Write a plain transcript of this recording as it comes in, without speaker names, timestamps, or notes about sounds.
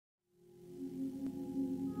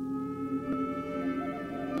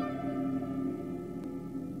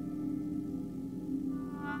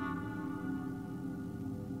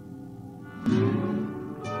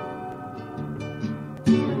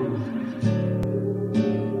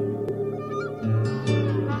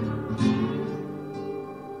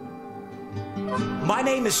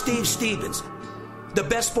name is Steve Stevens, the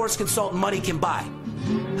best sports consultant money can buy.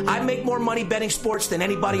 I make more money betting sports than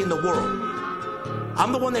anybody in the world.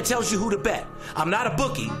 I'm the one that tells you who to bet. I'm not a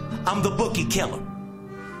bookie. I'm the bookie killer.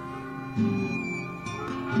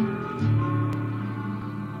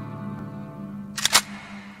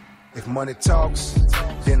 If money talks,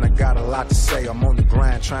 then I got a lot to say. I'm on the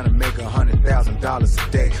grind trying to make $100,000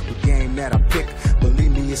 a day. With game that I pick,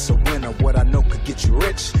 believe me, it's a winner. What I know could get you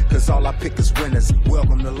rich, cause all I pick is winners.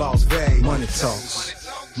 Welcome to Las Vegas. Money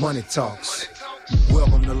talks, money talks.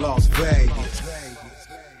 Welcome to Las Vegas.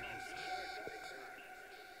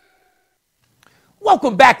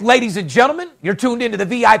 Welcome back, ladies and gentlemen. You're tuned into the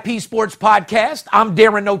VIP Sports Podcast. I'm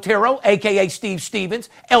Darren Otero, a.k.a. Steve Stevens,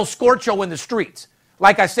 El Scorcho in the streets.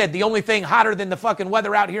 Like I said, the only thing hotter than the fucking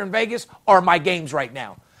weather out here in Vegas are my games right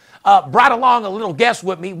now. Brought along a little guest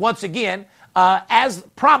with me once again. As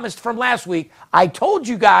promised from last week, I told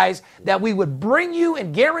you guys that we would bring you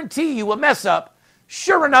and guarantee you a mess up.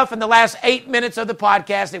 Sure enough, in the last 8 minutes of the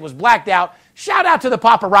podcast, it was blacked out. Shout out to the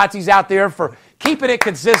paparazzis out there for keeping it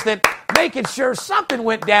consistent, making sure something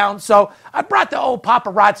went down. So I brought the old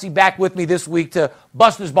paparazzi back with me this week to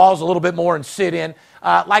bust his balls a little bit more and sit in.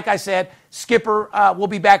 Like I said, Skipper will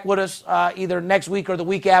be back with us either next week or the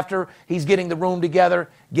week after. He's getting the room together,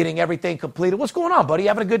 getting everything completed. What's going on, buddy?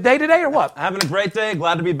 Having a good day today or what? Having a great day.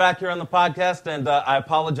 Glad to be back here on the podcast. And I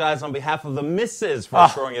apologize on behalf of the missus for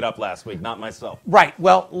screwing it up last week, not myself. Right.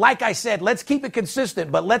 Well, like I said, let's keep it consistent,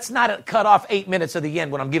 but let's not cut off 8 minutes of the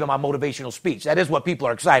end when I'm giving my motivational speech. That is what people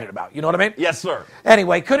are excited about. You know what I mean? Yes, sir.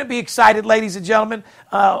 Anyway, couldn't be excited, ladies and gentlemen.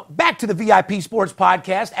 Back to the VIP Sports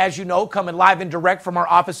Podcast. As you know, coming live and direct from our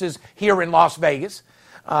offices here in Las Vegas.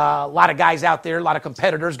 A lot of guys out there, a lot of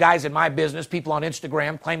competitors, guys in my business, people on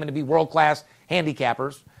Instagram claiming to be world-class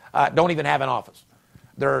handicappers, don't even have an office.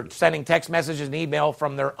 They're sending text messages and email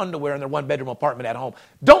from their underwear in their one-bedroom apartment at home.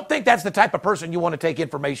 Don't think that's the type of person you want to take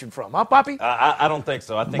information from, huh, Poppy? I don't think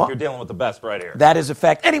so. I think you're dealing with the best right here. That is a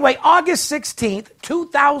fact. Anyway, August 16th,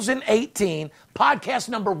 2018, podcast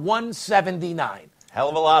number 179. Hell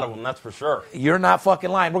of a lot of them, that's for sure. You're not fucking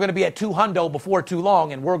lying. We're going to be at 200 before too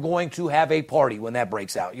long, and we're going to have a party when that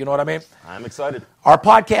breaks out. You know what I mean? I'm excited. Our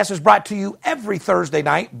podcast is brought to you every Thursday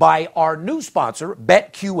night by our new sponsor,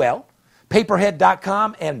 BetQL,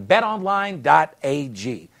 Paperhead.com, and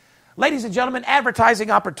BetOnline.ag. Ladies and gentlemen,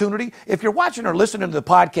 advertising opportunity. If you're watching or listening to the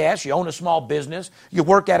podcast, you own a small business, you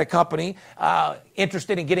work at a company,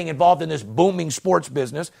 interested in getting involved in this booming sports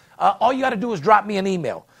business, all you got to do is drop me an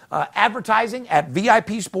email. Advertising at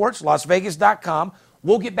VIPSportsLasVegas.com.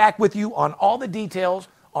 We'll get back with you on all the details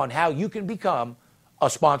on how you can become a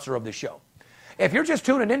sponsor of the show. If you're just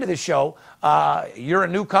tuning into this show, you're a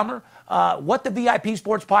newcomer. What the VIP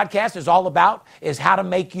Sports Podcast is all about is how to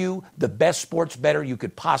make you the best sports bettor you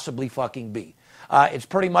could possibly fucking be. It's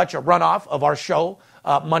pretty much a runoff of our show,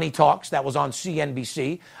 Money Talks, that was on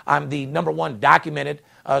CNBC. I'm the number one documented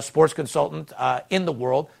sports consultant in the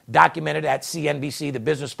world, documented at CNBC, the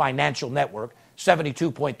Business Financial Network,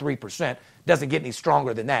 72.3%. Doesn't get any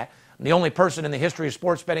stronger than that. I'm the only person in the history of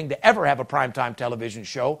sports betting to ever have a primetime television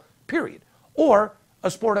show, period. Or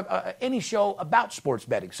any show about sports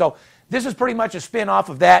betting. So this is pretty much a spin-off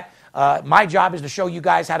of that. My job is to show you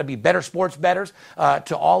guys how to be better sports bettors.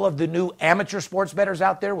 To all of the new amateur sports bettors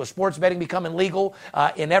out there, with sports betting becoming legal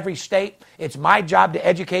in every state, it's my job to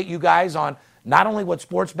educate you guys on not only what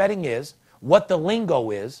sports betting is, what the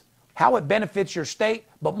lingo is, how it benefits your state,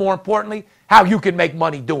 but more importantly, how you can make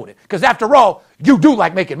money doing it. Because after all, you do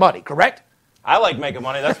like making money, correct? I like making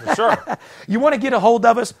money, that's for sure. You want to get a hold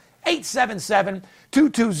of us?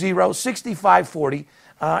 877-220-6540.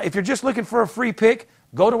 If you're just looking for a free pick,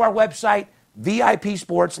 go to our website,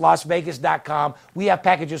 VIPSportsLasVegas.com. We have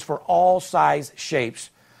packages for all size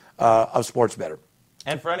shapes of sports bettor.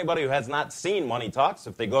 And for anybody who has not seen Money Talks,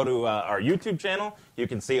 if they go to our YouTube channel, you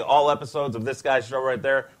can see all episodes of this guy's show right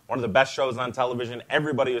there. One of the best shows on television.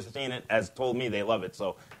 Everybody who's seen it has told me they love it.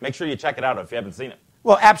 So make sure you check it out if you haven't seen it.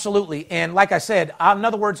 Well, absolutely. And like I said, in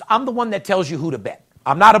other words, I'm the one that tells you who to bet.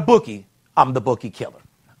 I'm not a bookie. I'm the bookie killer.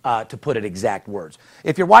 To put it exact words.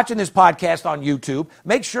 If you're watching this podcast on YouTube,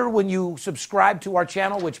 make sure when you subscribe to our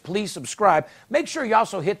channel, which please subscribe, make sure you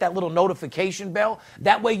also hit that little notification bell.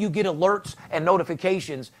 That way you get alerts and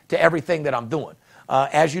notifications to everything that I'm doing.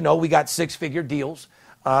 As you know, we got six-figure deals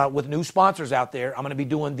with new sponsors out there. I'm going to be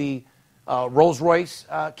doing the Rolls-Royce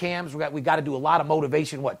cams. We got to do a lot of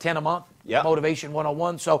motivation, 10 a month? Yeah. Motivation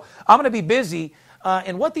 101. So I'm going to be busy.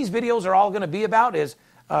 And what these videos are all going to be about is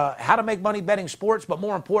how to make money betting sports, but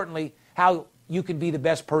more importantly, how you can be the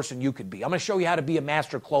best person you could be. I'm going to show you how to be a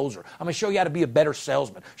master closer. I'm going to show you how to be a better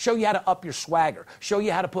salesman. Show you how to up your swagger. Show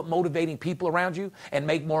you how to put motivating people around you and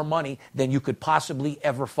make more money than you could possibly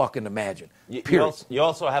ever fucking imagine. You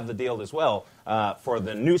also have the deal as well for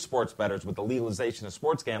the new sports bettors with the legalization of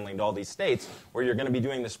sports gambling to all these states, where you're going to be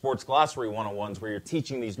doing the sports glossary 101s, where you're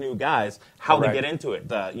teaching these new guys how to get into it.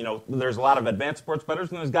 There's a lot of advanced sports bettors,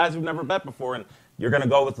 and there's guys who've never bet before, and you're going to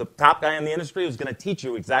go with the top guy in the industry who's going to teach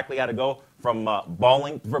you exactly how to go from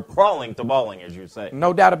crawling to balling, as you say.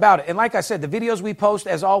 No doubt about it. And like I said, the videos we post,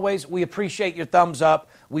 as always, we appreciate your thumbs up.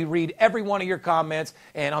 We read every one of your comments.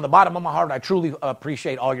 And on the bottom of my heart, I truly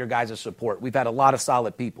appreciate all your guys' support. We've had a lot of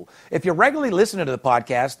solid people. If you're regularly listening to the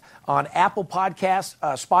podcast on Apple Podcasts,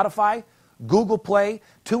 Spotify, Google Play,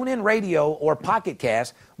 TuneIn Radio, or Pocket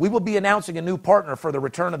Cast, we will be announcing a new partner for the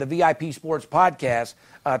return of the VIP Sports Podcast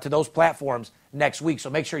to those platforms next week. So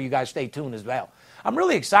make sure you guys stay tuned as well. I'm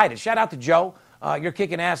really excited. Shout out to Joe. You're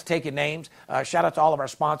kicking ass, taking names. Shout out to all of our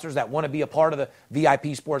sponsors that want to be a part of the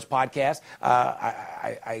VIP Sports Podcast.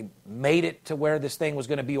 I made it to where this thing was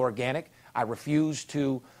going to be organic. I refused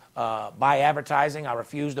to buy advertising. I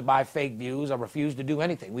refused to buy fake views. I refused to do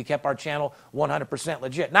anything. We kept our channel 100%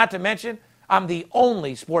 legit. Not to mention, I'm the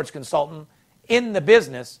only sports consultant in the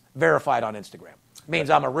business verified on Instagram. Means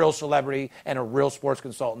I'm a real celebrity and a real sports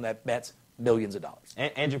consultant that bets millions of dollars.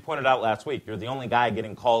 And you pointed out last week, you're the only guy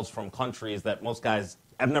getting calls from countries that most guys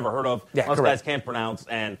have never heard of, most correct. guys can't pronounce,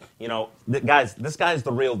 and, this guy's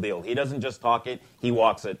the real deal. He doesn't just talk it, he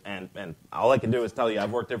walks it, and all I can do is tell you,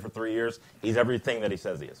 I've worked there for 3 years, he's everything that he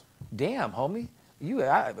says he is. Damn, homie.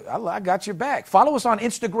 I got your back. Follow us on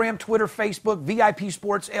Instagram, Twitter, Facebook, VIP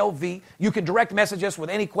Sports LV. You can direct message us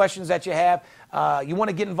with any questions that you have. You want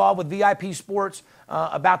to get involved with VIP Sports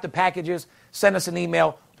about the packages, send us an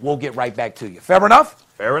email. We'll get right back to you. Fair enough?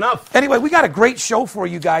 Fair enough. Anyway, we got a great show for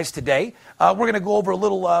you guys today. We're going to go over a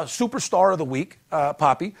little Superstar of the Week,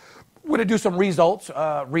 Poppy. We're going to do some results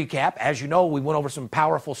recap. As you know, we went over some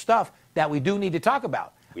powerful stuff that we do need to talk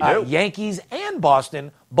about. We do. Yankees and Boston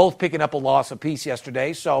both picking up a loss apiece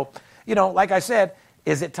yesterday. So, like I said,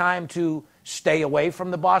 is it time to stay away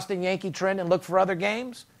from the Boston Yankee trend and look for other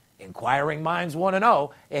games? Inquiring minds want to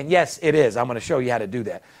know. And yes, it is. I'm going to show you how to do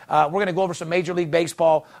that. We're going to go over some Major League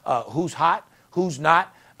Baseball, who's hot, who's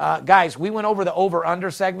not. Guys, we went over the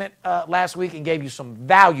over-under segment last week and gave you some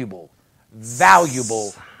valuable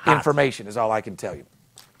information is all I can tell you.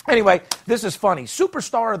 Anyway, this is funny.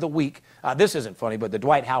 Superstar of the Week. This isn't funny, but the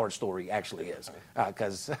Dwight Howard story actually is,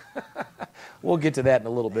 because we'll get to that in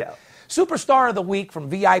a little bit. Yeah. Superstar of the Week from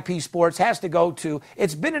VIP Sports has to go to,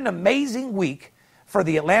 it's been an amazing week for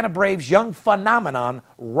the Atlanta Braves' young phenomenon,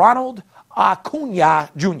 Ronald Acuna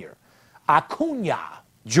Jr.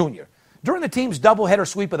 During the team's doubleheader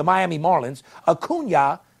sweep of the Miami Marlins,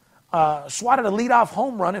 Acuna swatted a leadoff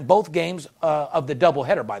home run in both games of the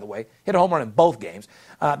doubleheader, by the way. Hit a home run in both games.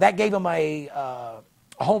 That gave him a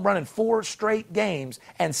home run in 4 straight games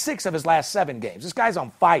and 6 of his last 7 games. This guy's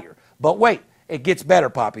on fire. But wait, it gets better,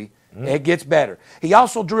 Poppy. It gets better. He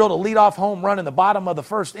also drilled a leadoff home run in the bottom of the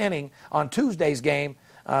first inning on Tuesday's game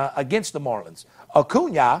against the Marlins.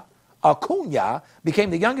 Acuna became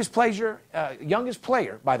the youngest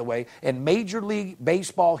player, by the way, in Major League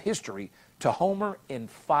Baseball history to homer in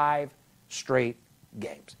 5 straight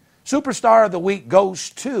games. Superstar of the Week goes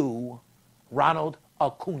to Ronald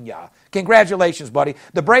Acuna. Congratulations, buddy.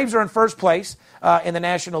 The Braves are in first place in the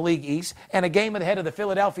National League East and a game ahead of the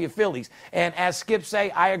Philadelphia Phillies. And as Skip say,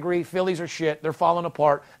 I agree, Phillies are shit. They're falling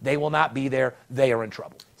apart. They will not be there. They are in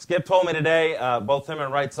trouble. Skip told me today, both him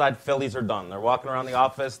and right side, Phillies are done. They're walking around the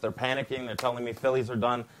office. They're panicking. They're telling me Phillies are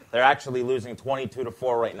done. They're actually losing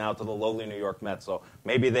 22-4 right now to the lowly New York Mets. So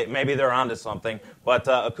maybe they're onto something. But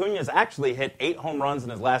Acuna's actually hit 8 home runs in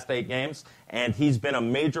his last 8 games, and he's been a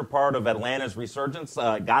major part of Atlanta's resurgence.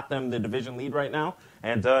 Got them the division lead right now.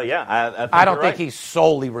 And, I don't think he's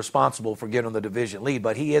solely responsible for getting the division lead,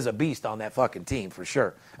 but he is a beast on that fucking team for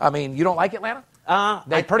sure. I mean, you don't like Atlanta?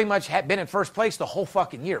 They pretty much have been in first place the whole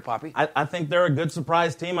fucking year, Poppy. I think they're a good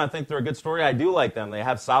surprise team. I think they're a good story. I do like them. They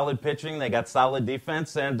have solid pitching. They got solid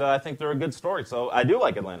defense, and I think they're a good story. So I do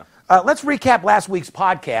like Atlanta. Let's recap last week's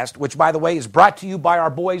podcast, which, by the way, is brought to you by our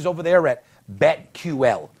boys over there at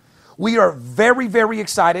BetQL. We are very, very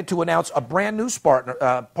excited to announce a brand new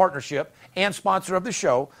partnership and sponsor of the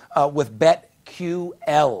show with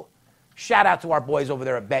BetQL. Shout out to our boys over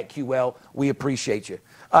there at BetQL. We appreciate you.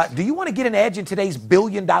 Do you want to get an edge in today's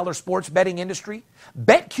billion-dollar sports betting industry?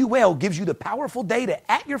 BetQL gives you the powerful data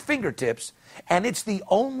at your fingertips, and it's the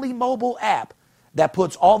only mobile app that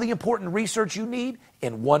puts all the important research you need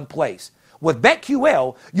in one place. With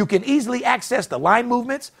BetQL, you can easily access the line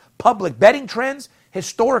movements, public betting trends,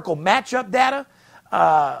 historical matchup data,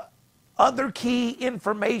 other key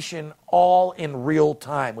information all in real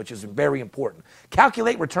time, which is very important.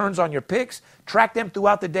 Calculate returns on your picks, track them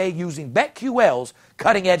throughout the day using BetQL's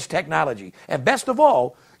cutting-edge technology. And best of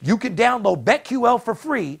all, you can download BetQL for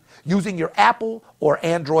free using your Apple or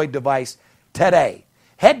Android device today.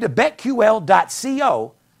 Head to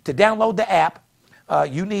BetQL.co to download the app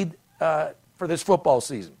you need for this football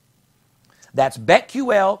season. That's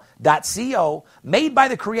BetQL.co, made by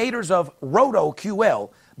the creators of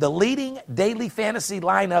RotoQL, the leading daily fantasy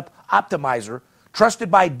lineup optimizer, trusted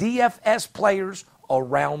by DFS players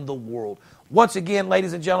around the world. Once again,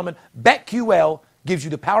 ladies and gentlemen, BetQL gives you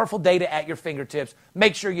the powerful data at your fingertips.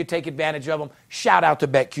 Make sure you take advantage of them. Shout out to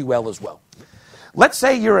BetQL as well. Let's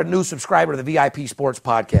say you're a new subscriber to the VIP Sports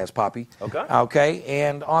Podcast, Poppy. Okay.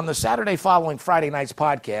 And on the Saturday following Friday night's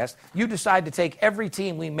podcast, you decide to take every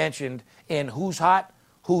team we mentioned in who's hot,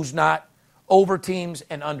 who's not, over teams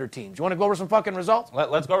and under teams. You want to go over some fucking results?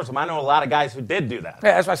 Let's go over some. I know a lot of guys who did do that.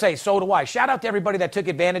 Yeah, that's what I say. So do I. Shout out to everybody that took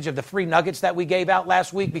advantage of the free nuggets that we gave out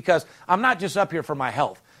last week, because I'm not just up here for my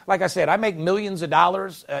health. Like I said, I make millions of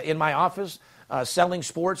dollars in my office selling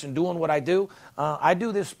sports and doing what I do. I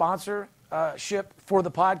do this sponsorship for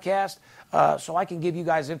the podcast so I can give you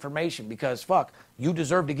guys information, because, fuck, you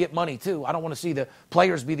deserve to get money too. I don't want to see the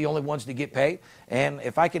players be the only ones to get paid. And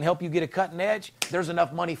if I can help you get a cutting edge, there's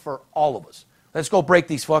enough money for all of us. Let's go break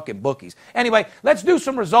these fucking bookies. Anyway, let's do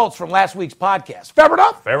some results from last week's podcast. Fair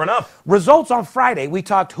enough? Fair enough. Results on Friday, we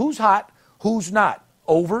talked who's hot, who's not.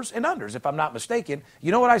 Overs and unders, if I'm not mistaken.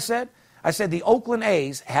 You know what I said? I said the Oakland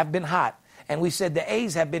A's have been hot, and we said the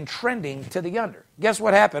A's have been trending to the under. Guess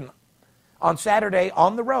what happened? On Saturday,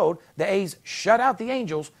 on the road, the A's shut out the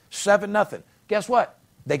Angels 7-0. Guess what?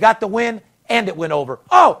 They got the win, and it went over.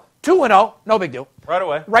 Oh, 2-0. No big deal. Right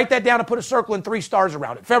away. Write that down and put a circle and 3 stars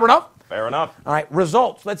around it. Fair enough? Fair enough. All right,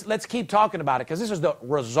 results. Let's keep talking about it, because this is the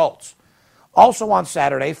results. Also on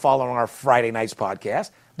Saturday, following our Friday night's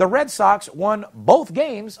podcast, the Red Sox won both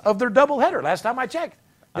games of their doubleheader. Last time I checked.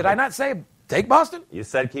 Did I not say take Boston? You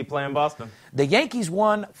said keep playing Boston. The Yankees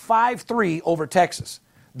won 5-3 over Texas.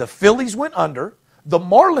 The Phillies went under. The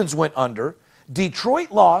Marlins went under.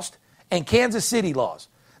 Detroit lost. And Kansas City lost.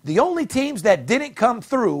 The only teams that didn't come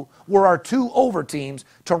through were our 2 over teams,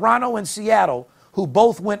 Toronto and Seattle, who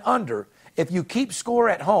both went under. If you keep score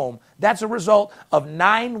at home, that's a result of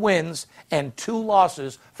 9 wins and 2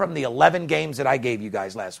 losses from the 11 games that I gave you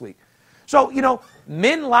guys last week. So, you know,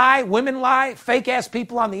 men lie, women lie, fake-ass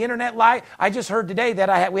people on the internet lie. I just heard today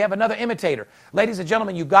that we have another imitator. Ladies and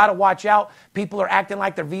gentlemen, you got to watch out. People are acting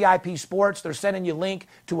like they're VIP Sports. They're sending you a link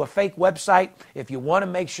to a fake website. If you want to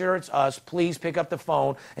make sure it's us, please pick up the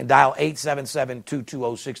phone and dial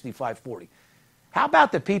 877-220-6540. How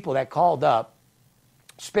about the people that called up,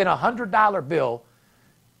 spent a $100 bill,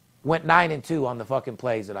 went 9-2 on the fucking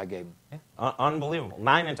plays that I gave them? Yeah. Unbelievable.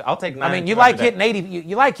 9-2. I'll take 9. I mean, you like hitting 80.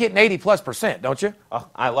 You like hitting 80+%, don't you? Oh,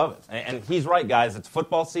 I love it. And he's right, guys. It's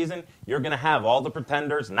football season. You're going to have all the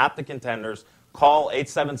pretenders, not the contenders. Call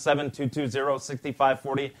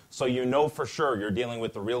 877-220-6540 so you know for sure you're dealing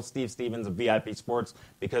with the real Steve Stevens of VIP Sports,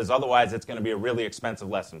 because otherwise it's going to be a really expensive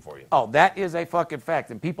lesson for you. Oh, that is a fucking fact,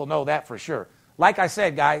 and people know that for sure. Like I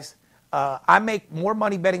said, guys, I make more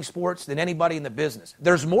money betting sports than anybody in the business.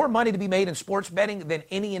 There's more money to be made in sports betting than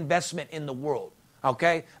any investment in the world,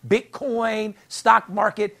 okay? Bitcoin, stock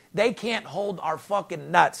market, they can't hold our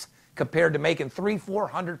fucking nuts compared to making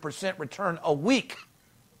 300-400% return a week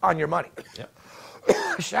on your money. Yep.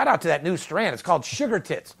 Shout out to that new strand. It's called Sugar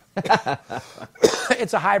Tits.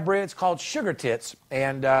 It's a hybrid. It's called Sugar Tits.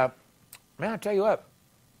 And, man, I'll tell you what.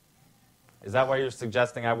 Is that why you're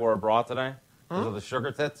suggesting I wore a bra today? Because of the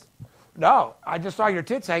sugar tits? No, I just saw your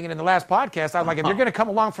tits hanging in the last podcast. I was like, if you're going to come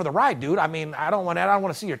along for the ride, dude, I mean, I don't want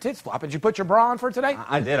to see your tits flop. Did you put your bra on for today?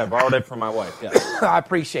 I did. I borrowed it from my wife, yeah. I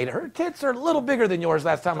appreciate it. Her tits are a little bigger than yours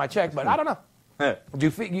last time I checked, but I don't know.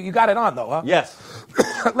 You got it on, though, huh? Yes.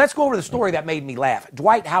 Let's go over the story that made me laugh.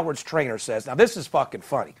 Dwight Howard's trainer says, now this is fucking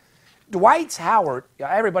funny. Dwight Howard,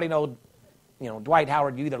 everybody knows, Dwight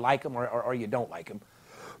Howard, you either like him or you don't like him.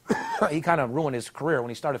 He kind of ruined his career when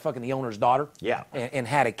he started fucking the owner's daughter. Yeah. And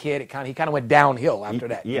had a kid. He kind of went downhill after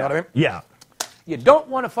that. Yeah. You know what I mean? Yeah. You don't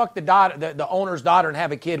want to fuck the owner's daughter and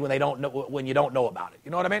have a kid when you don't know about it. You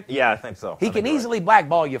know what I mean? Yeah, I think so. He can easily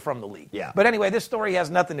blackball you from the league. Yeah. But anyway, this story has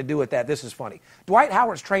nothing to do with that. This is funny. Dwight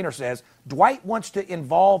Howard's trainer says Dwight wants to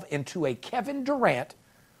evolve into a Kevin Durant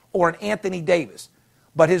or an Anthony Davis,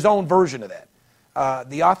 but his own version of that.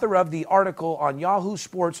 The author of the article on Yahoo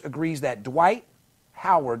Sports agrees that Dwight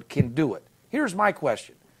Howard can do it. Here's my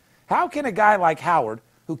question. How can a guy like Howard,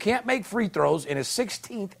 who can't make free throws in his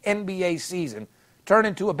 16th NBA season, turn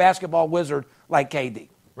into a basketball wizard like KD?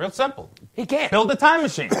 Real simple. He can't. Build a time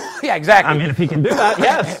machine. Yeah, exactly. I mean, if he can do that,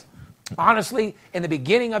 yes. Honestly, in the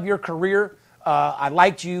beginning of your career, I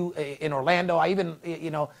liked you in Orlando. I even,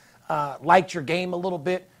 liked your game a little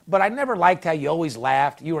bit. But I never liked how you always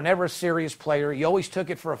laughed. You were never a serious player. You always took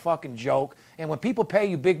it for a fucking joke. And when people pay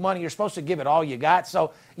you big money, you're supposed to give it all you got.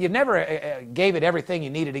 So you never gave it everything you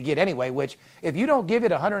needed to get anyway, which if you don't give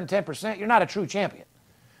it 110%, you're not a true champion.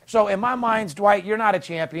 So in my mind, Dwight, you're not a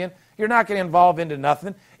champion. You're not going to evolve into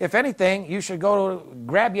nothing. If anything, you should go to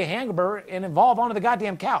grab your hamburger and evolve onto the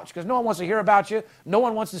goddamn couch because no one wants to hear about you. No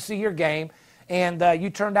one wants to see your game. And you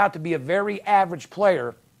turned out to be a very average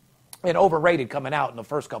player and overrated coming out in the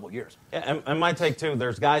first couple of years. Yeah, and my take, too,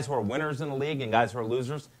 there's guys who are winners in the league and guys who are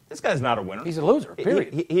losers. This guy's not a winner. He's a loser,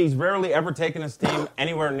 period. He's rarely ever taken his team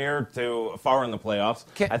anywhere near to far in the playoffs.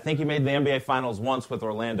 I think he made the NBA Finals once with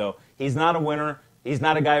Orlando. He's not a winner. He's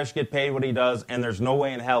not a guy who should get paid what he does, and there's no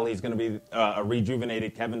way in hell he's going to be a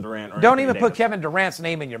rejuvenated Kevin Durant. Or Don't even Davis. put Kevin Durant's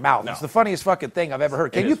name in your mouth. No. It's the funniest fucking thing I've ever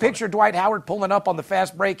heard. Can you picture Dwight Howard pulling up on the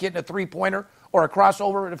fast break, hitting a three-pointer or a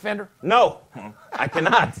crossover defender? No, I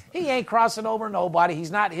cannot. He ain't crossing over nobody.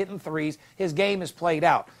 He's not hitting threes. His game is played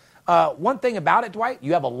out. One thing about it, Dwight,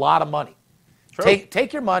 you have a lot of money. True.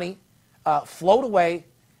 Take your money, float away,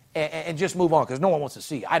 and just move on because no one wants to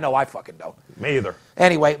see you. I know I fucking don't. Me either.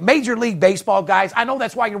 Anyway, Major League Baseball, guys. I know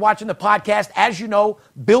that's why you're watching the podcast. As you know,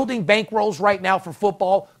 building bankrolls right now for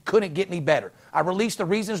football couldn't get any better. I released the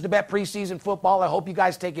reasons to bet preseason football. I hope you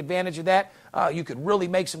guys take advantage of that. You could really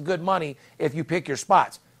make some good money if you pick your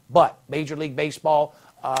spots. But Major League Baseball,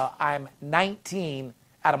 I'm 19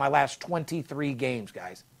 out of my last 23 games,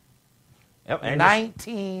 guys. Yep,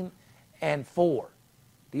 19-4.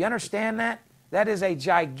 Do you understand that? That is a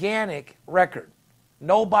gigantic record.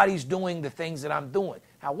 Nobody's doing the things that I'm doing.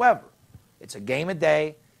 However, it's a game a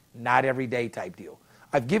day, not every day type deal.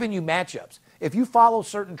 I've given you matchups. If you follow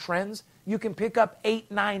certain trends, you can pick up 8,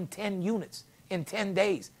 9, 10 units in 10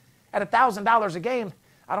 days. At $1,000 a game,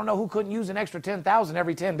 I don't know who couldn't use an extra 10,000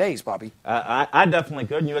 every 10 days, Poppy. I definitely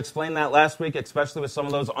could. And you explained that last week, especially with some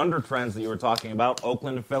of those under trends that you were talking about,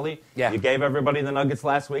 Oakland and Philly. Yeah. You gave everybody the Nuggets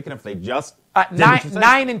last week, and if they just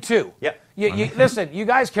 9-2. Yeah. Listen, you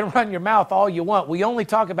guys can run your mouth all you want. We only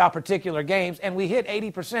talk about particular games, and we hit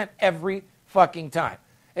 80% every fucking time.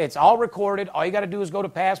 It's all recorded. All you got to do is go to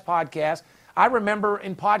past podcasts. I remember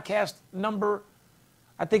in podcast number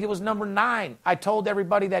 9, I told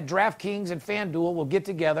everybody that DraftKings and FanDuel will get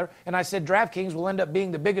together, and I said DraftKings will end up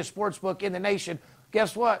being the biggest sports book in the nation.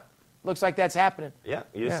 Guess what? Looks like that's happening. Yeah,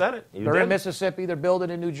 you said it. They're in Mississippi. They're building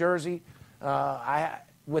in New Jersey.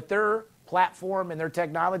 With their platform and their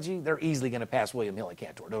technology, they're easily going to pass William Hill and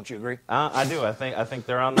Cantor. Don't you agree? I do. I think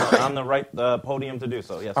they're on the right podium to do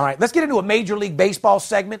so, yes. All right, let's get into a Major League Baseball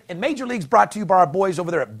segment. And Major League's brought to you by our boys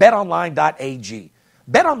over there at betonline.ag.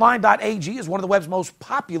 BetOnline.ag is one of the web's most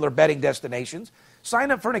popular betting destinations. Sign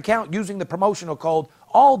up for an account using the promotional code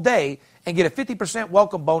ALLDAY and get a 50%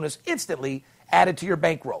 welcome bonus instantly added to your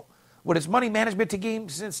bankroll. With its money management team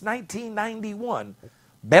since 1991,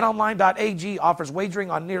 BetOnline.ag offers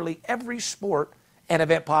wagering on nearly every sport and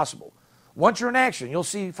event possible. Once you're in action, you'll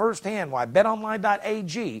see firsthand why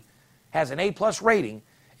BetOnline.ag has an A-plus rating,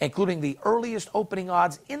 including the earliest opening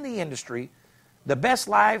odds in the industry, the best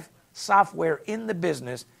live software in the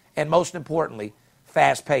business, and most importantly,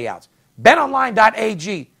 fast payouts.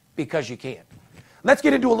 BetOnline.ag, because you can. Let's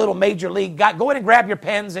get into a little Major League. Go ahead and grab your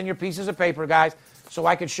pens and your pieces of paper, guys, so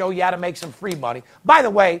I can show you how to make some free money. By the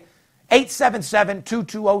way,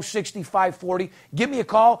 877-220-6540. Give me a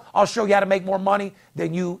call. I'll show you how to make more money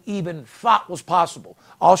than you even thought was possible.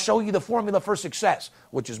 I'll show you the formula for success,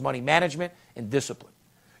 which is money management and discipline.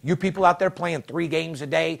 You people out there playing 3 games a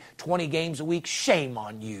day, 20 games a week, shame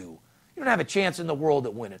on you. You don't have a chance in the world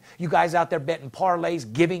at winning. You guys out there betting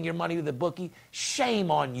parlays, giving your money to the bookie, shame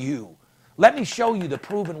on you. Let me show you the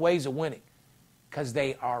proven ways of winning, because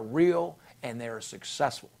they are real and they're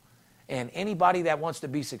successful. And anybody that wants to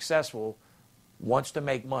be successful wants to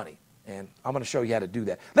make money. And I'm going to show you how to do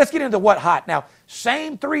that. Let's get into what hot. Now,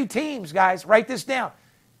 same 3 teams, guys. Write this down.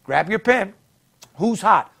 Grab your pen. Who's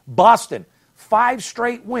hot? Boston. 5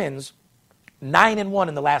 straight wins, 9-1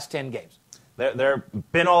 in the last 10 games. They're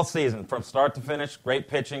been all season from start to finish. Great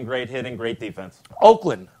pitching, great hitting, great defense.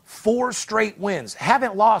 Oakland, 4 straight wins.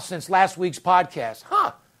 Haven't lost since last week's podcast.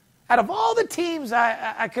 Out of all the teams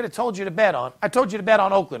I could have told you to bet on, I told you to bet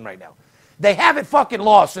on Oakland right now. They haven't fucking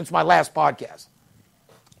lost since my last podcast.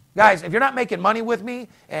 Guys, if you're not making money with me,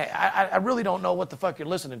 I really don't know what the fuck you're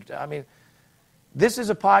listening to. I mean, this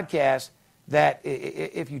is a podcast that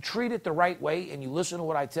if you treat it the right way and you listen to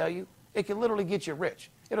what I tell you, it can literally get you rich.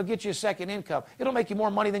 It'll get you a second income. It'll make you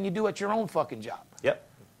more money than you do at your own fucking job. Yep.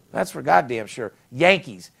 That's for goddamn sure.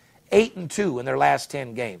 Yankees, 8-2 in their last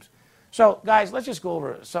 10 games. So, guys, let's just go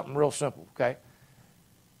over something real simple, okay?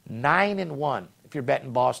 9-1 if you're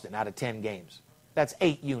betting Boston out of 10 games. That's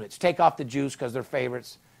 8 units. Take off the juice because they're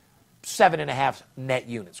favorites. 7.5 net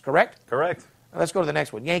units, correct? Correct. Now let's go to the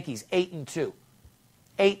next one. Yankees, 8-2.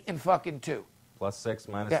 8-2. Plus 6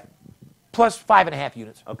 minus. Yeah. Plus 5.5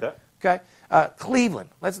 units. Okay. Okay. Cleveland.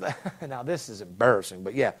 Now this is embarrassing,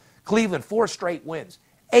 but yeah. Cleveland, 4 straight wins.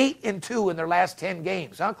 8-2 in their last 10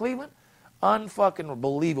 games. Huh, Cleveland? Unfucking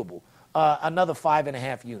believable. Another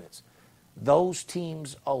 5.5 units. Those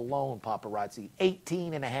teams alone, paparazzi,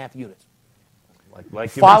 18.5 units. Like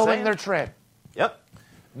Following their trend. Yep.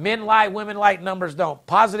 Men lie, women lie, numbers don't.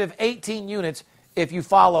 Positive 18 units if you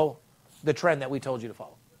follow the trend that we told you to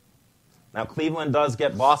follow. Now, Cleveland does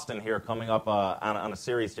get Boston here coming up on a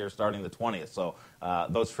series here starting the 20th. So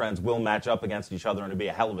those trends will match up against each other, and it'll be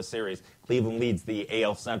a hell of a series. Cleveland leads the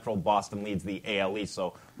AL Central. Boston leads the AL East.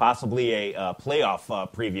 So possibly a playoff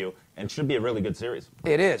preview, and should be a really good series.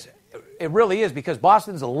 It is. It really is, because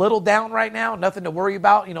Boston's a little down right now. Nothing to worry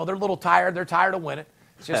about. You know, they're a little tired. They're tired of winning.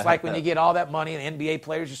 It's just like when you get all that money and NBA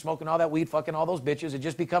players, you're smoking all that weed, fucking all those bitches. It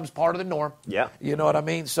just becomes part of the norm. Yeah. You know what I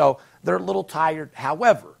mean? So they're a little tired.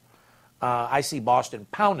 However, I see Boston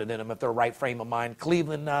pounding in them if they're right frame of mind.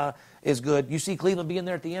 Cleveland is good. You see Cleveland being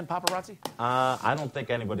there at the end, paparazzi? I don't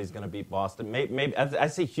think anybody's going to beat Boston. Maybe I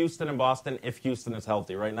see Houston and Boston if Houston is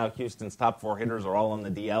healthy. Right now, Houston's top 4 hitters are all on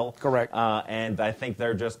the DL. Correct. And I think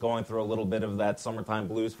they're just going through a little bit of that summertime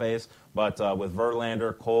blues phase. But with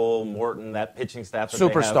Verlander, Cole, Morton, that pitching staff that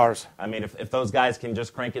superstars. They have, I mean, if those guys can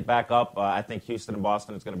just crank it back up, I think Houston and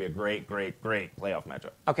Boston is going to be a great, great, great playoff matchup.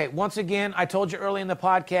 Okay, once again, I told you early in the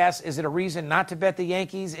podcast, is it a reason not to bet the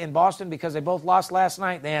Yankees in Boston because they both lost last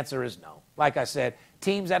night? The answer is no. Like I said,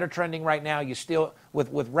 teams that are trending right now, you still,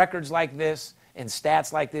 with records like this and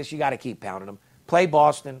stats like this, you got to keep pounding them. Play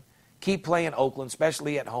Boston. Keep playing Oakland,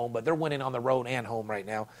 especially at home, but they're winning on the road and home right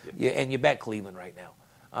now. And you bet Cleveland right now.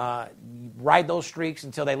 Ride those streaks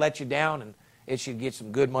until they let you down, and it should get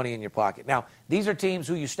some good money in your pocket. Now, these are teams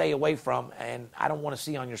who you stay away from, and I don't want to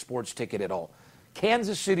see on your sports ticket at all.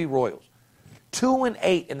 Kansas City Royals,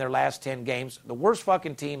 2-8 in their last 10 games. The worst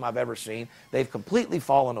fucking team I've ever seen. They've completely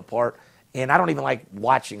fallen apart, and I don't even like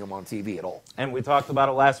watching them on TV at all. And we talked about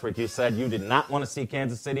it last week. You said you did not want to see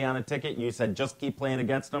Kansas City on a ticket. You said just keep playing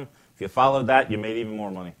against them. If you followed that, you made even more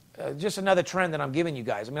money. Just another trend that I'm giving you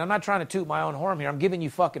guys. I mean, I'm not trying to toot my own horn here. I'm giving you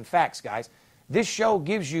fucking facts, guys. This show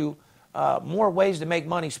gives you more ways to make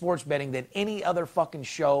money sports betting than any other fucking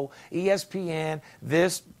show. ESPN,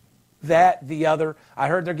 this, that, the other. I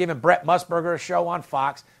heard they're giving Brett Musburger a show on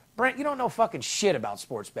Fox. Brent, you don't know fucking shit about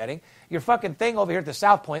sports betting. Your fucking thing over here at the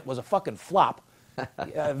South Point was a fucking flop.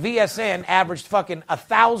 VSN averaged fucking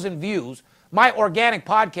 1,000 views. My organic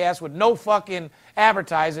podcast with no fucking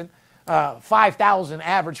advertising, 5,000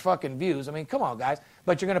 average fucking views. I mean, come on, guys.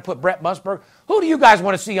 But you're going to put Brett Musburger. Who do you guys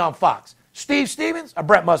want to see on Fox? Steve Stevens or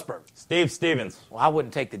Brett Musburger? Steve Stevens. Well, I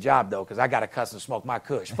wouldn't take the job, though, because I got to cuss and smoke my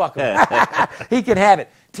kush. Fuck him. He can have it.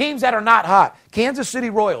 Teams that are not hot. Kansas City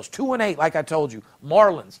Royals, 2-8, like I told you.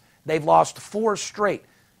 Marlins, they've lost 4 straight.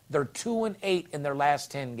 They're 2-8 in their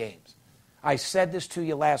last 10 games. I said this to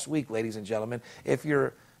you last week, ladies and gentlemen. If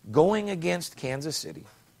you're going against Kansas City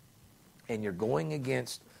and you're going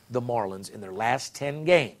against the Marlins in their last 10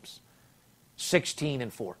 games,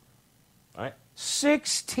 16-4. All right.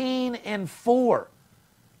 16-4.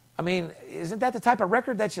 I mean, isn't that the type of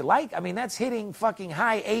record that you like? I mean, that's hitting fucking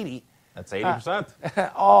high 80. That's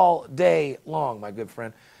 80%. All day long, my good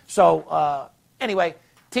friend. So, anyway,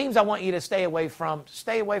 teams I want you to stay away from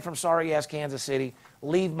sorry-ass Kansas City.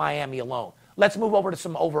 Leave Miami alone. Let's move over to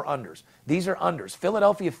some over-unders. These are unders.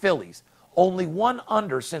 Philadelphia Phillies, only one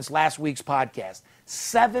under since last week's podcast.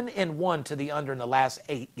 7-1 to the under in the last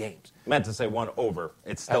 8 games. Meant to say 1 over.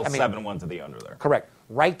 It's still 7-1 to the under there. Correct.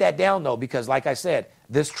 Write that down, though, because like I said,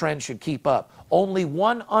 this trend should keep up. Only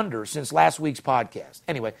 1 under since last week's podcast.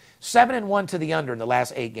 Anyway, 7-1 to the under in the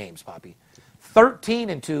last 8 games, Poppy.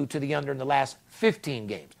 13-2 to the under in the last 15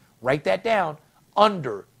 games. Write that down.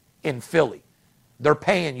 Under in Philly. They're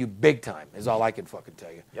paying you big time, is all I can fucking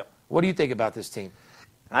tell you. Yep. What do you think about this team?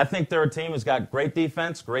 I think they're a team who's got great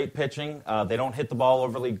defense, great pitching. They don't hit the ball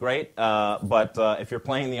overly great, but if you're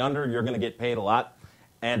playing the under, you're going to get paid a lot.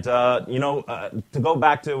 And, to go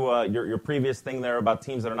back to your previous thing there about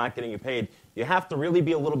teams that are not getting you paid, you have to really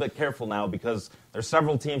be a little bit careful now because there's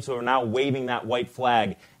several teams who are now waving that white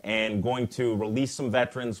flag and going to release some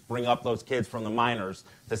veterans, bring up those kids from the minors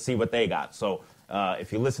to see what they got. So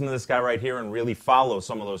if you listen to this guy right here and really follow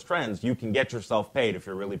some of those trends, you can get yourself paid if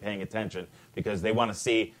you're really paying attention because they want to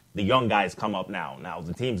see the young guys come up now. Now,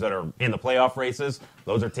 the teams that are in the playoff races,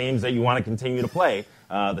 those are teams that you want to continue to play,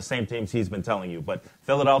 the same teams he's been telling you. But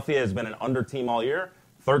Philadelphia has been an under team all year.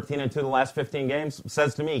 13-2 the last 15 games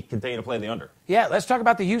says to me, continue to play the under. Yeah, let's talk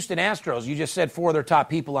about the Houston Astros. You just said 4 of their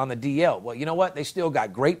top people on the DL. Well, you know what? They still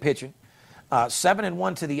got great pitching.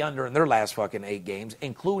 7-1 to the under in their last fucking 8 games,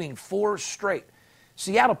 including 4 straight.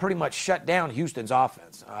 Seattle pretty much shut down Houston's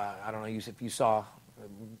offense. I don't know if you saw.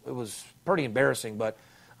 It was pretty embarrassing, but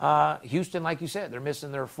Houston, like you said, they're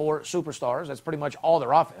missing their 4 superstars. That's pretty much all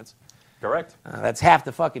their offense. Correct. That's half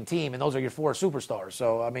the fucking team, and those are your 4 superstars.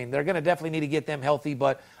 So, I mean, they're going to definitely need to get them healthy,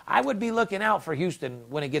 but I would be looking out for Houston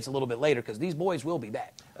when it gets a little bit later because these boys will be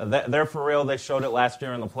back. They're for real. They showed it last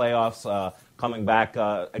year in the playoffs, coming back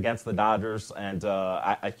against the Dodgers, and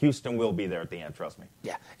Houston will be there at the end, trust me.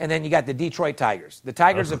 Yeah, and then you got the Detroit Tigers. The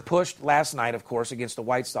Tigers have pushed last night, of course, against the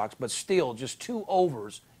White Sox, but still just 2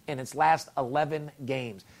 overs in its last 11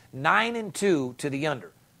 games. 9-2 to the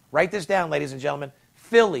under. Write this down, ladies and gentlemen.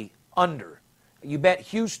 Philly, under. You bet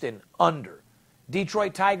Houston, under.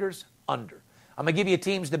 Detroit Tigers, under. I'm going to give you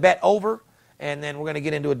teams to bet over, and then we're going to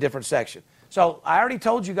get into a different section. So I already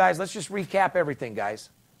told you guys, let's just recap everything, guys,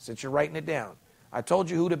 since you're writing it down. I told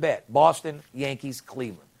you who to bet. Boston, Yankees,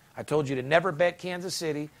 Cleveland. I told you to never bet Kansas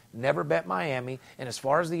City, never bet Miami. And as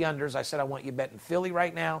far as the unders, I said I want you betting Philly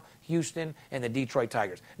right now, Houston, and the Detroit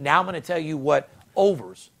Tigers. Now I'm going to tell you what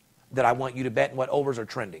overs that I want you to bet and what overs are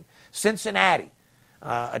trending. Cincinnati.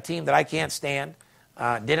 A team that I can't stand.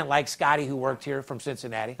 Didn't like Scotty, who worked here from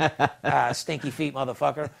Cincinnati. Stinky feet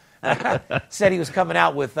motherfucker. Said he was coming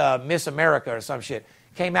out with Miss America or some shit.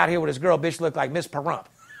 Came out here with his girl, bitch looked like Miss Perump.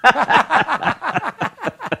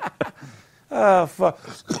 Oh, fuck.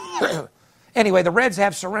 Anyway, the Reds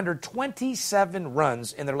have surrendered 27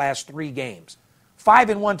 runs in their last 3 games.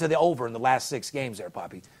 5-1 to the over in the last 6 games there,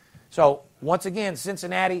 Poppy. So, once again,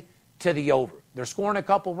 Cincinnati to the over. They're scoring a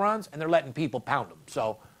couple runs, and they're letting people pound them.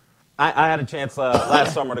 So, I had a chance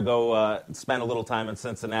last summer to go spend a little time in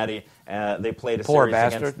Cincinnati. They played a Poor series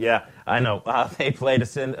bastard. against. Yeah, I know. They played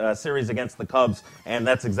a series against the Cubs, and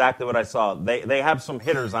that's exactly what I saw. They have some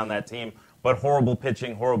hitters on that team, but horrible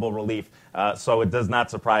pitching, horrible relief. So it does not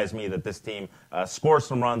surprise me that this team scores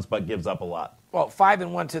some runs but gives up a lot. Well,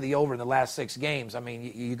 5-1 to the over in the last 6 games. I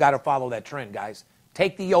mean, you got to follow that trend, guys.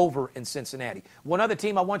 Take the over in Cincinnati. One other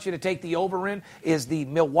team I want you to take the over in is the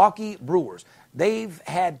Milwaukee Brewers. They've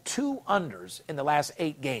had 2 unders in the last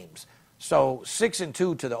 8 games, so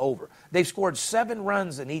 6-2 to the over. They've scored 7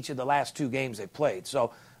 runs in each of the last 2 games they've played,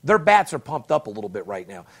 so their bats are pumped up a little bit right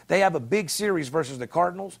now. They have a big series versus the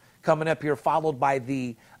Cardinals coming up here, followed by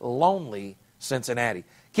the lonely Cincinnati.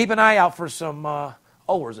 Keep an eye out for some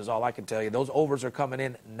overs is all I can tell you. Those overs are coming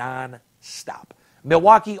in nonstop.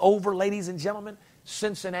 Milwaukee over, ladies and gentlemen.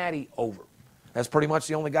 Cincinnati over. That's pretty much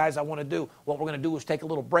the only guys I want to do. What we're going to do is take a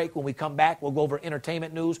little break. When we come back, we'll go over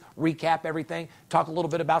entertainment news, recap everything, talk a little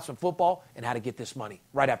bit about some football, and how to get this money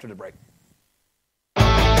right after the break.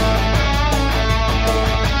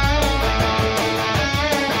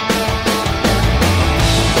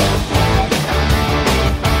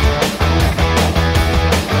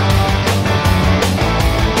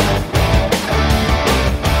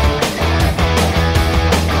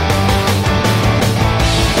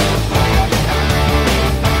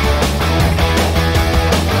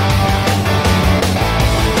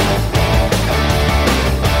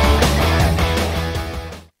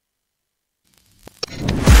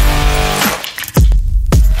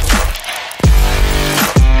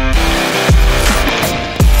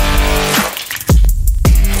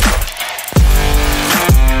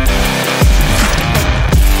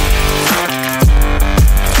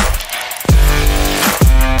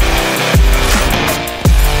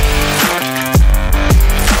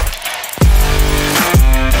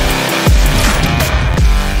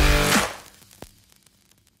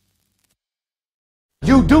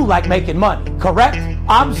 You do like making money, correct?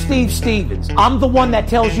 I'm Steve Stevens. I'm the one that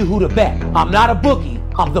tells you who to bet. I'm not a bookie.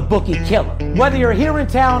 I'm the bookie killer. Whether you're here in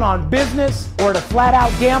town on business or to flat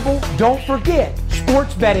out gamble, don't forget,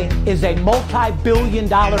 sports betting is a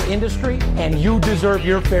multi-billion-dollar industry and you deserve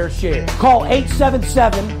your fair share. Call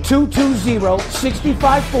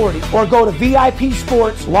 877-220-6540 or go to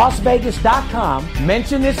VIPSportsLasVegas.com,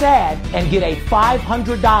 mention this ad, and get a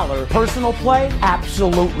 $500 personal play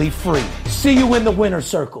absolutely free. See you in the winner's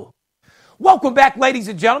circle. Welcome back, ladies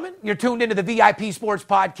and gentlemen. You're tuned into the VIP Sports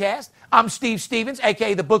Podcast. I'm Steve Stevens,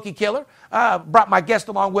 a.k.a. the Bookie Killer. Brought my guest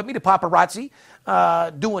along with me, the paparazzi,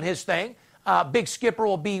 doing his thing. Big Skipper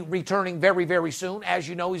will be returning very, very soon. As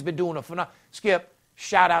you know, he's been doing a phenomenal... Skip,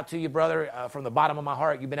 shout out to you, brother, from the bottom of my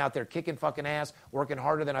heart. You've been out there kicking fucking ass, working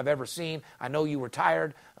harder than I've ever seen. I know you were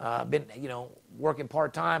tired, been, working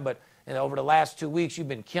part-time, but over the last 2 weeks, you've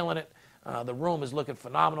been killing it. The room is looking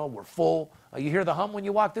phenomenal. We're full. You hear the hum when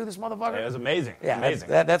you walk through this motherfucker? It was amazing. Yeah, amazing.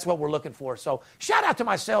 That's what we're looking for. So shout out to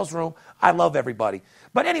my sales room. I love everybody.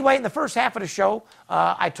 But anyway, in the first half of the show,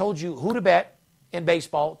 I told you who to bet in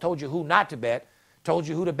baseball, told you who not to bet, told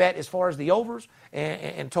you who to bet as far as the overs,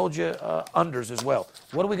 and told you unders as well.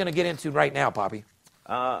 What are we going to get into right now, Poppy?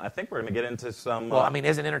 I think we're going to get into some... Well,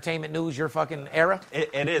 isn't entertainment news your fucking era?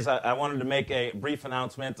 It is. I wanted to make a brief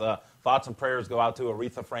announcement. Thoughts and prayers go out to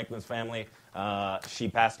Aretha Franklin's family. She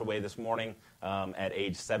passed away this morning at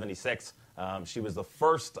age 76. She was the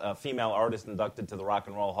first female artist inducted to the Rock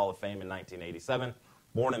and Roll Hall of Fame in 1987.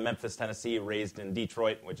 Born in Memphis, Tennessee, raised in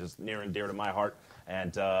Detroit, which is near and dear to my heart.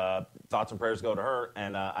 And thoughts and prayers go to her.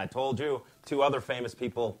 And I told you, 2 other famous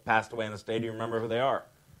people passed away in the state. Do you remember who they are?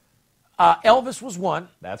 Elvis was one.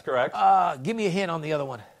 That's correct. Give me a hint on the other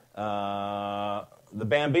one. The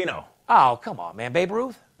Bambino. Oh, come on, man. Babe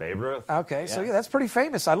Ruth? Babe Ruth. Okay, yes. So yeah, that's pretty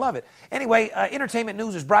famous. I love it. Anyway, entertainment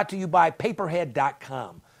news is brought to you by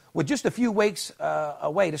Paperhead.com. With just a few weeks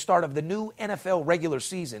away to start of the new NFL regular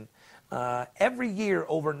season, every year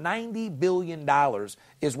over $90 billion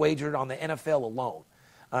is wagered on the NFL alone.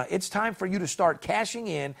 It's time for you to start cashing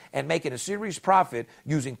in and making a serious profit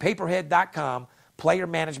using Paperhead.com player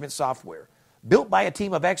management software. Built by a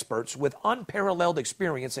team of experts with unparalleled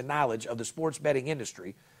experience and knowledge of the sports betting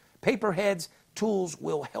industry, Paperhead's tools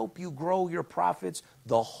will help you grow your profits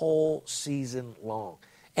the whole season long.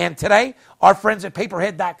 And today, our friends at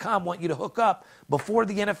Paperhead.com want you to hook up before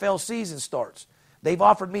the NFL season starts. They've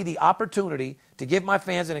offered me the opportunity to give my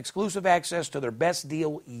fans an exclusive access to their best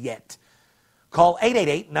deal yet. Call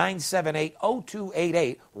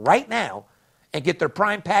 888-978-0288 right now and get their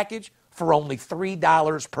Prime package for only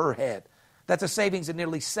 $3 per head. That's a savings of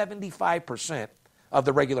nearly 75% of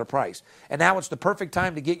the regular price. And now it's the perfect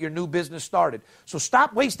time to get your new business started. So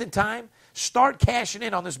stop wasting time. Start cashing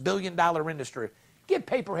in on this billion-dollar industry. Give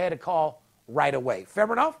Paperhead a call right away.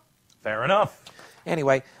 Fair enough? Fair enough.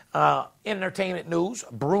 Anyway, in entertainment news,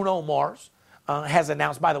 Bruno Mars has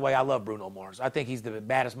announced, by the way, I love Bruno Mars. I think he's the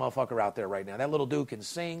baddest motherfucker out there right now. That little dude can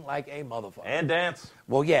sing like a motherfucker. And dance.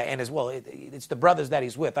 Well, yeah, and as well, it's the brothers that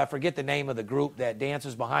he's with. I forget the name of the group that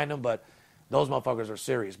dances behind him, but those motherfuckers are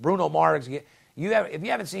serious. Bruno Mars, if you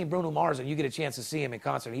haven't seen Bruno Mars and you get a chance to see him in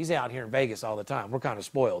concert, he's out here in Vegas all the time. We're kind of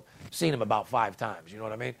spoiled. Seen him about 5 times, you know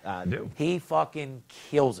what I mean? I do. He fucking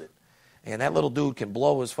kills it. And that little dude can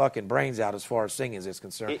blow his fucking brains out as far as singing is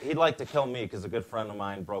concerned. He'd like to kill me because a good friend of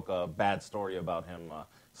mine broke a bad story about him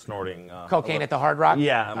snorting... cocaine at the Hard Rock?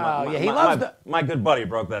 Yeah. He loves my good buddy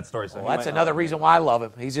broke that story. So that's another reason why I love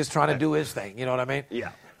him. He's just trying to do his thing, you know what I mean?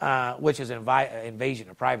 Yeah. Which is an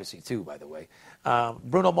invasion of privacy, too, by the way.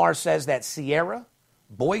 Bruno Mars says that Sierra,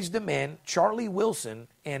 Boyz II Men, Charlie Wilson,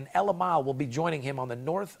 and Ella Mai will be joining him on the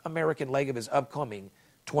North American leg of his upcoming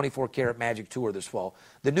 24 Karat Magic Tour this fall.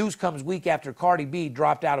 The news comes week after Cardi B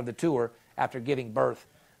dropped out of the tour after giving birth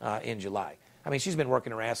in July. I mean, she's been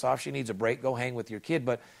working her ass off. She needs a break. Go hang with your kid.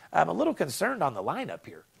 But I'm a little concerned on the lineup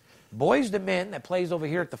here. Boyz II Men, that plays over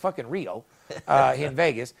here at the fucking Rio in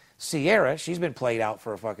Vegas. Sierra, she's been played out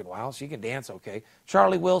for a fucking while. She can dance okay.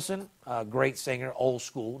 Charlie Wilson, great singer, old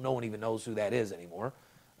school. No one even knows who that is anymore.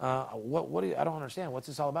 I don't understand. What's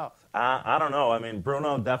this all about? I don't know. I mean,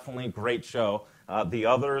 Bruno, definitely great show. The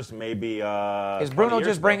others, maybe... is Bruno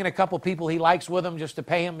just bringing a couple people he likes with him just to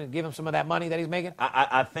pay him and give him some of that money that he's making?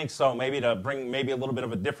 I think so. Maybe to bring maybe a little bit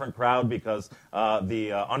of a different crowd because the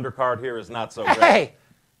undercard here is not so great. Hey,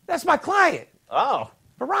 that's my client. Oh.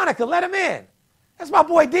 Veronica, let him in. That's my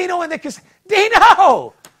boy Dino in the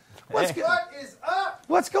Dino! What is up?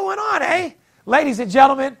 What's going on, eh? Ladies and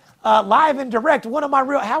gentlemen, live and direct,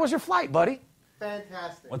 how was your flight, buddy?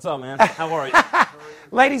 Fantastic. What's up, man? How are you?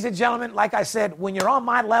 Ladies and gentlemen, like I said, when you're on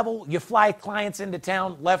my level, you fly clients into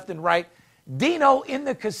town left and right. Dino in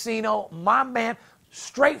the casino, my man,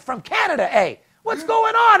 straight from Canada, eh? What's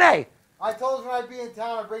going on, eh? I told you when I'd be in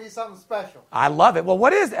town, I'd bring you something special. I love it. Well,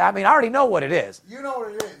 what is it? I mean, I already know what it is. You know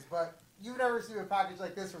what it is, but you've never seen a package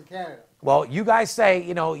like this from Canada. Well, you guys say,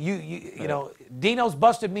 you know, Dino's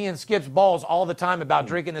busted me and Skip's balls all the time about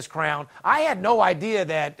drinking this Crown. I had no idea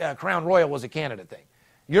that Crown Royal was a Canada thing.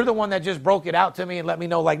 You're the one that just broke it out to me and let me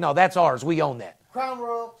know, like, no, that's ours. We own that. Crown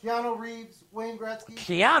Royal, Keanu Reeves, Wayne Gretzky.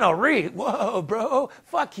 Keanu Reeves. Whoa, bro.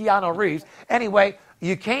 Fuck Keanu Reeves. Anyway,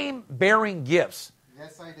 you came bearing gifts.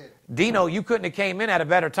 Yes, I did. Dino, you couldn't have came in at a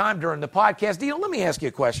better time during the podcast. Dino, let me ask you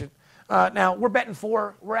a question. Now, we're betting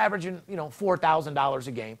we're averaging, $4,000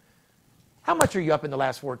 a game. How much are you up in the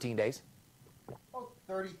last 14 days? Oh,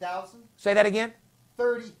 30,000. Say that again.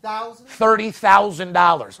 30,000.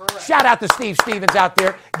 $30,000. Shout out to Steve Stevens out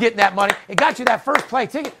there getting that money. It got you that first play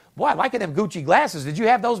ticket. Boy, I like them Gucci glasses. Did you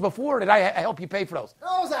have those before, or did I help you pay for those?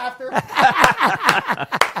 Those after.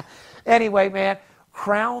 Anyway, man,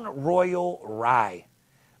 Crown Royal Rye.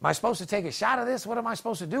 Am I supposed to take a shot of this? What am I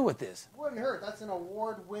supposed to do with this? Wouldn't hurt. That's an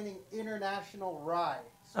award-winning international rye,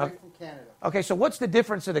 straight from Canada. Okay, so what's the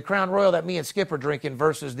difference of the Crown Royal that me and Skip are drinking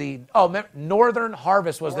versus the Northern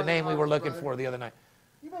Harvest was the name we were looking for the other night.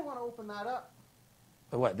 You may want to open that up.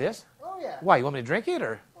 What, this? Oh, yeah. Why, you want me to drink it,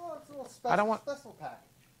 or? Oh, it's a little special, I don't want special package.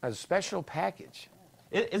 a special package.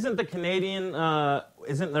 Isn't the Canadian,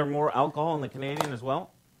 isn't there more alcohol in the Canadian as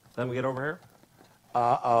well than we get over here?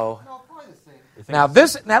 Uh-oh. No, probably the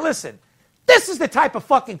same. Now listen, this is the type of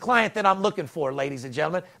fucking client that I'm looking for, ladies and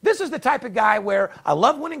gentlemen. This is the type of guy where I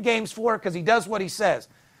love winning games for because he does what he says.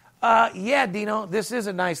 Yeah, Dino, this is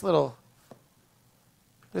a nice little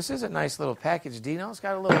package, Dino. It's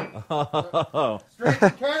got a little... Straight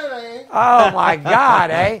from Canada, eh? Oh, my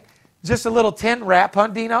God, eh? Just a little 10 wrap, huh,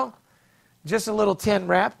 Dino? Just a little 10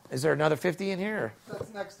 wrap. Is there another 50 in here? Or?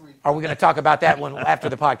 That's next week. Are we going to talk about that one after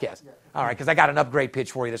the podcast? Yeah. All right, because I got an upgrade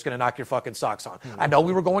pitch for you that's going to knock your fucking socks on. I know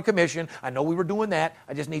we were going commission. I know we were doing that.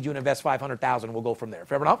 I just need you to invest $500,000 and we'll go from there.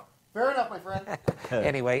 Fair enough? Fair enough, my friend.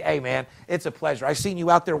 Anyway, hey, man, it's a pleasure. I seen you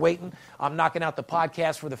out there waiting. I'm knocking out the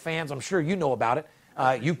podcast for the fans. I'm sure you know about it.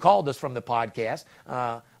 You called us from the podcast.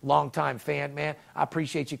 Longtime fan, man. I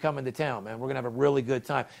appreciate you coming to town, man. We're going to have a really good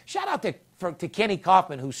time. Shout out to Kenny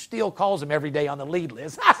Kaufman, who still calls him every day on the lead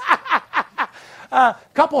list.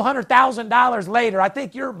 Couple $100,000 later, I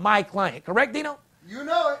think you're my client. Correct, Dino? You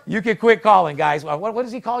know it. You can quit calling, guys. What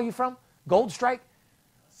does he call you from? Gold Strike?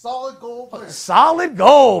 Solid gold. Solid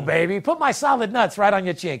gold, baby. Put my solid nuts right on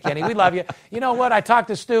your chin, Kenny. We love you. You know what? I talked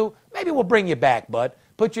to Stu. Maybe we'll bring you back, bud.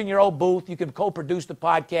 Put you in your old booth. You can co-produce the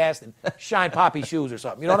podcast and shine poppy shoes or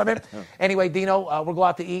something. You know what I mean? Anyway, Dino, we'll go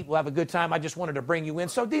out to eat. We'll have a good time. I just wanted to bring you in.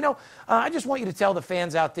 So, Dino, I just want you to tell the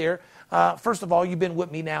fans out there, first of all, you've been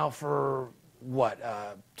with me now for,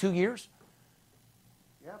 2 years?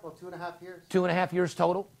 Yeah, about 2.5 years. 2.5 years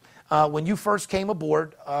total. When you first came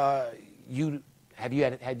aboard, had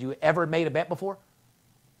you ever made a bet before?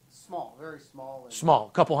 Small, very small. Small,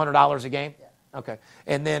 couple $100 a game? Yeah. Okay.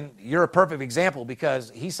 And then you're a perfect example because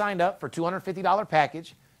he signed up for $250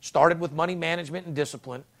 package, started with money management and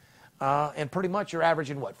discipline, and pretty much you're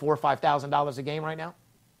averaging, $4,000 or $5,000 a game right now?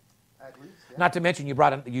 At least, yeah. Not to mention you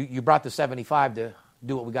brought the 75 to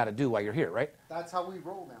do what we got to do while you're here, right? That's how we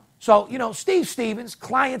roll now. So, Steve Stevens,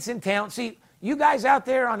 clients in town. See, you guys out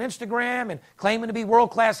there on Instagram and claiming to be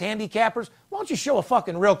world-class handicappers, why don't you show a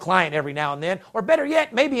fucking real client every now and then? Or better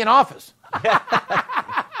yet, maybe in office.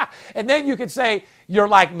 And then you could say, you're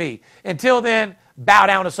like me. Until then, bow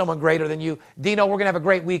down to someone greater than you. Dino, we're going to have a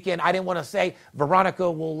great weekend. I didn't want to say Veronica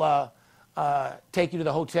will take you to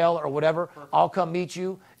the hotel or whatever. Perfect. I'll come meet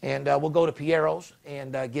you, and we'll go to Piero's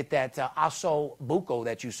and get that asso buco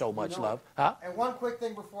that you so much love. Huh? And one quick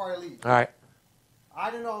thing before I leave. All right. I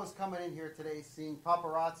didn't know I was coming in here today seeing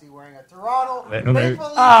paparazzi wearing a Toronto Maple Leaf. Leaf.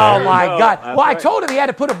 Oh, my God. That's Well, I right. told him he had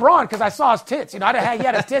to put a bra on because I saw his tits. He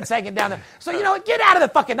had his tits hanging down there. So, get out of the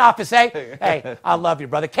fucking office, eh? Hey, I love you,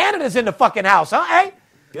 brother. Canada's in the fucking house, huh, eh?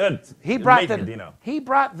 Good. He Good brought meeting you, Dino. he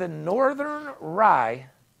brought the Northern Rye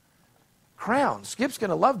Crown. Skip's going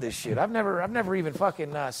to love this shit. I've never even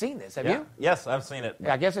fucking seen this. Have you? Yes, I've seen it.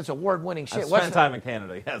 Yeah, I guess it's award-winning shit. I've What's spent time in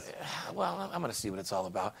Canada, yes. Well, I'm going to see what it's all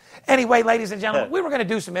about. Anyway, ladies and gentlemen, we were going to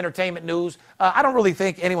do some entertainment news. I don't really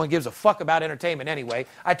think anyone gives a fuck about entertainment anyway.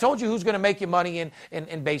 I told you who's going to make you money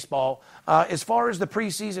in baseball. As far as the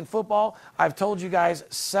preseason football, I've told you guys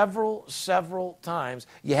several times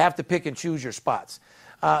you have to pick and choose your spots.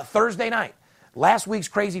 Thursday night, last week's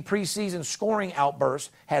crazy preseason scoring outburst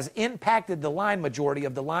has impacted the line majority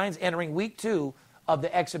of the lines entering week 2 of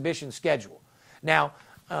the exhibition schedule. Now,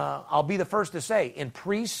 I'll be the first to say, in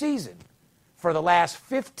preseason, for the last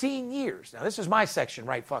 15 years, now this is my section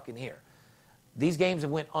right fucking here, these games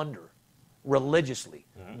have went under religiously,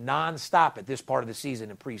 nonstop at this part of the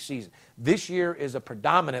season in preseason. This year is a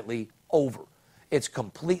predominantly over. It's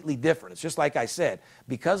completely different. It's just like I said,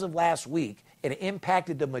 because of last week, it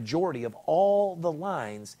impacted the majority of all the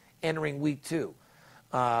lines entering week 2.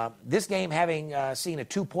 This game having seen a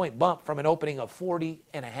 2-point bump from an opening of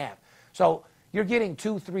 40.5. So you're getting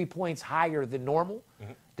 2-3 points higher than normal.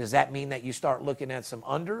 Does that mean that you start looking at some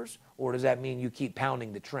unders, or does that mean you keep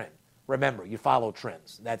pounding the trend? Remember, you follow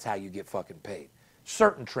trends. That's how you get fucking paid.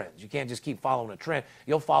 Certain trends. You can't just keep following a trend.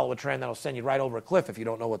 You'll follow a trend that'll send you right over a cliff if you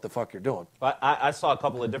don't know what the fuck you're doing. But I saw a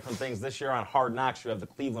couple of different things this year on Hard Knocks. You have the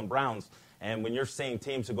Cleveland Browns, and when you're seeing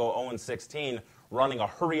teams who go 0-16 running a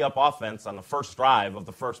hurry-up offense on the first drive of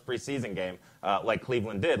the first preseason game, like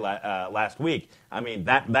Cleveland did last week, I mean,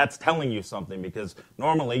 that's telling you something, because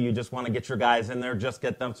normally you just want to get your guys in there, just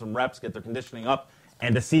get them some reps, get their conditioning up,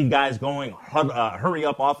 and to see guys going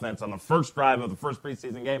hurry-up offense on the first drive of the first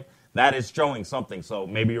preseason game, that is showing something. So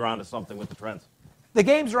maybe you're onto something with the trends. The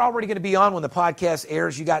games are already going to be on when the podcast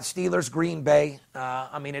airs. You got Steelers, Green Bay.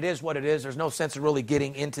 I mean, it is what it is. There's no sense of really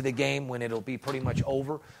getting into the game when it'll be pretty much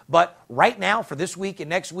over. But right now, for this week and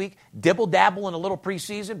next week, dibble-dabble in a little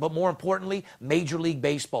preseason, but more importantly, Major League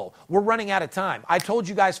Baseball. We're running out of time. I told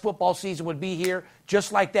you guys football season would be here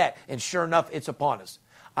just like that, and sure enough, it's upon us.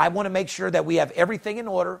 I want to make sure that we have everything in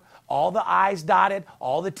order, all the I's dotted,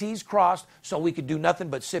 all the T's crossed, so we can do nothing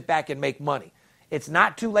but sit back and make money. It's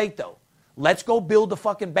not too late, though. Let's go build the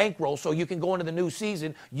fucking bankroll so you can go into the new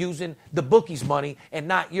season using the bookie's money and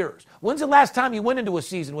not yours. When's the last time you went into a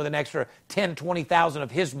season with an extra $10,000, $20,000 of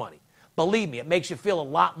his money? Believe me, it makes you feel a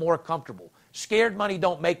lot more comfortable. Scared money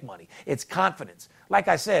don't make money. It's confidence. Like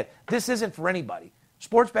I said, this isn't for anybody.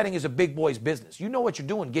 Sports betting is a big boy's business. You know what you're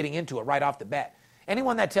doing getting into it right off the bat.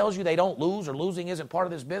 Anyone that tells you they don't lose or losing isn't part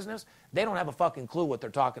of this business, they don't have a fucking clue what they're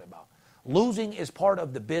talking about. Losing is part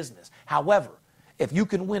of the business. However, if you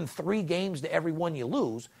can win 3 games to every one you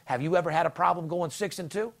lose, have you ever had a problem going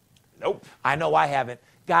 6-2? Nope. I know I haven't.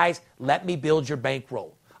 Guys, let me build your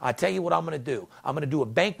bankroll. I'll tell you what I'm going to do. I'm going to do a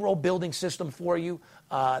bankroll building system for you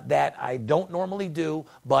that I don't normally do,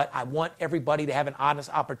 but I want everybody to have an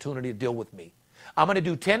honest opportunity to deal with me. I'm going to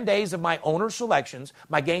do 10 days of my owner selections,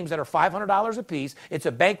 my games that are $500 a piece. It's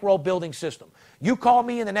a bankroll building system. You call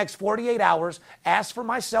me in the next 48 hours, ask for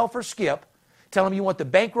myself or Skip, tell them you want the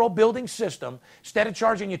bankroll building system. Instead of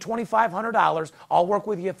charging you $2,500, I'll work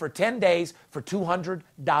with you for 10 days for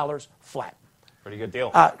 $200 flat. Pretty good deal.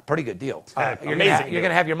 Pretty good deal. You're Amazing going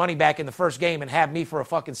to have your money back in the first game and have me for a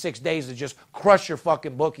fucking 6 days to just crush your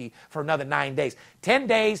fucking bookie for another 9 days. 10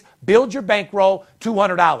 days, build your bankroll,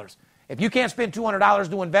 $200. If you can't spend $200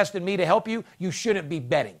 to invest in me to help you, you shouldn't be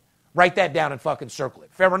betting. Write that down and fucking circle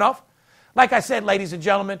it. Fair enough? Like I said, ladies and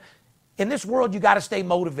gentlemen, in this world, you got to stay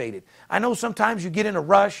motivated. I know sometimes you get in a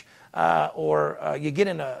rush or you get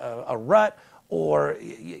in a rut, or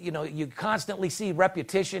you constantly see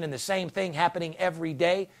repetition and the same thing happening every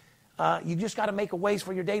day. You just got to make a ways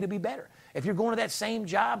for your day to be better. If you're going to that same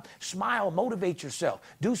job, smile, motivate yourself.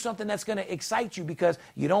 Do something that's going to excite you, because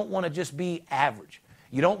you don't want to just be average.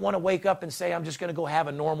 You don't want to wake up and say, I'm just going to go have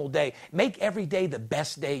a normal day. Make every day the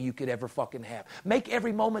best day you could ever fucking have. Make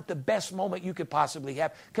every moment the best moment you could possibly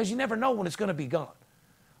have, because you never know when it's going to be gone.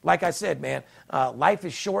 Like I said, man, life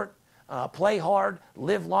is short. Play hard,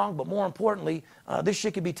 live long, but more importantly, this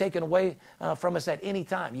shit can be taken away from us at any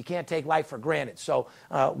time. You can't take life for granted. So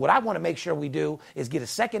what I want to make sure we do is get a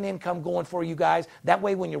second income going for you guys. That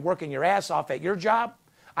way when you're working your ass off at your job,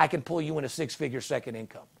 I can pull you in a 6-figure second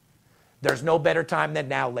income. There's no better time than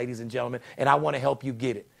now, ladies and gentlemen, and I want to help you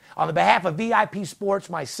get it. On the behalf of VIP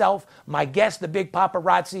Sports, myself, my guest, the Big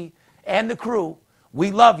Paparazzi, and the crew,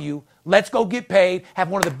 we love you. Let's go get paid, have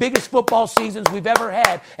one of the biggest football seasons we've ever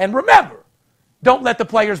had, and remember, don't let the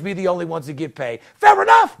players be the only ones that get paid. Fair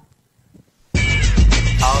enough?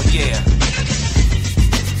 Oh, yeah.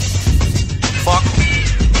 Fuck 'em.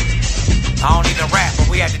 I don't even rap, but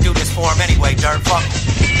we had to do this for him anyway, Dirt. Fuck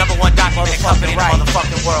 'em. Number one documented company in the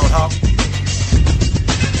motherfucking world, huh?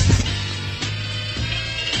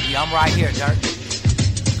 Yeah, I'm right here, Dirt.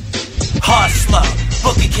 Hustler,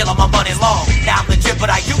 bookie killer, my money long. Now I'm legit, but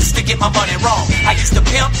I used to get my money wrong. I used to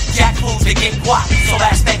pimp, jack fools to get guap. So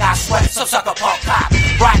last thing I sweat, some sucker punk cop.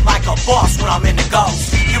 Ride like a boss when I'm in the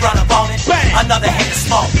ghost. You run up on it, another head of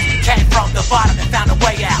smoke. Came from the bottom and found a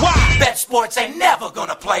way out. Wow. Bet sports ain't never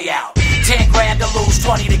gonna play out. 10 grand to lose,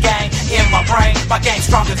 20 to gain. In my brain, my game's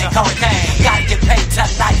stronger than cocaine. Gotta get paid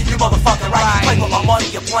tonight, you motherfucking right. Play with my money,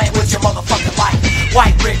 you're playing with your motherfucking life.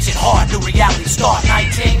 White, rich, and hard, new reality start.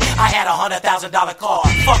 19, I had a $100,000 car.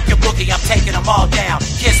 Fuck your bookie, I'm taking them all down.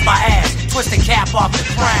 Kiss my ass, twist the cap off the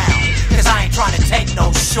crown. Cause I ain't trying to take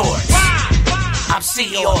no shorts. I'm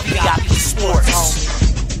CEO of VIP Sports.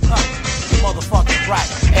 Motherfucking right,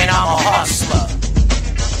 and I'm a hustler.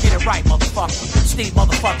 Get it right, motherfucker. Steve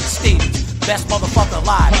motherfucking Stevens. Best motherfucker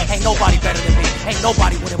alive. Ain't nobody better than me. Ain't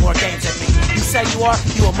nobody winning more games than me. You say you are,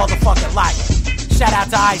 you a motherfucking liar. Shout out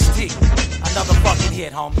to Ice-T. Another fucking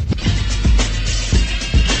hit, homie.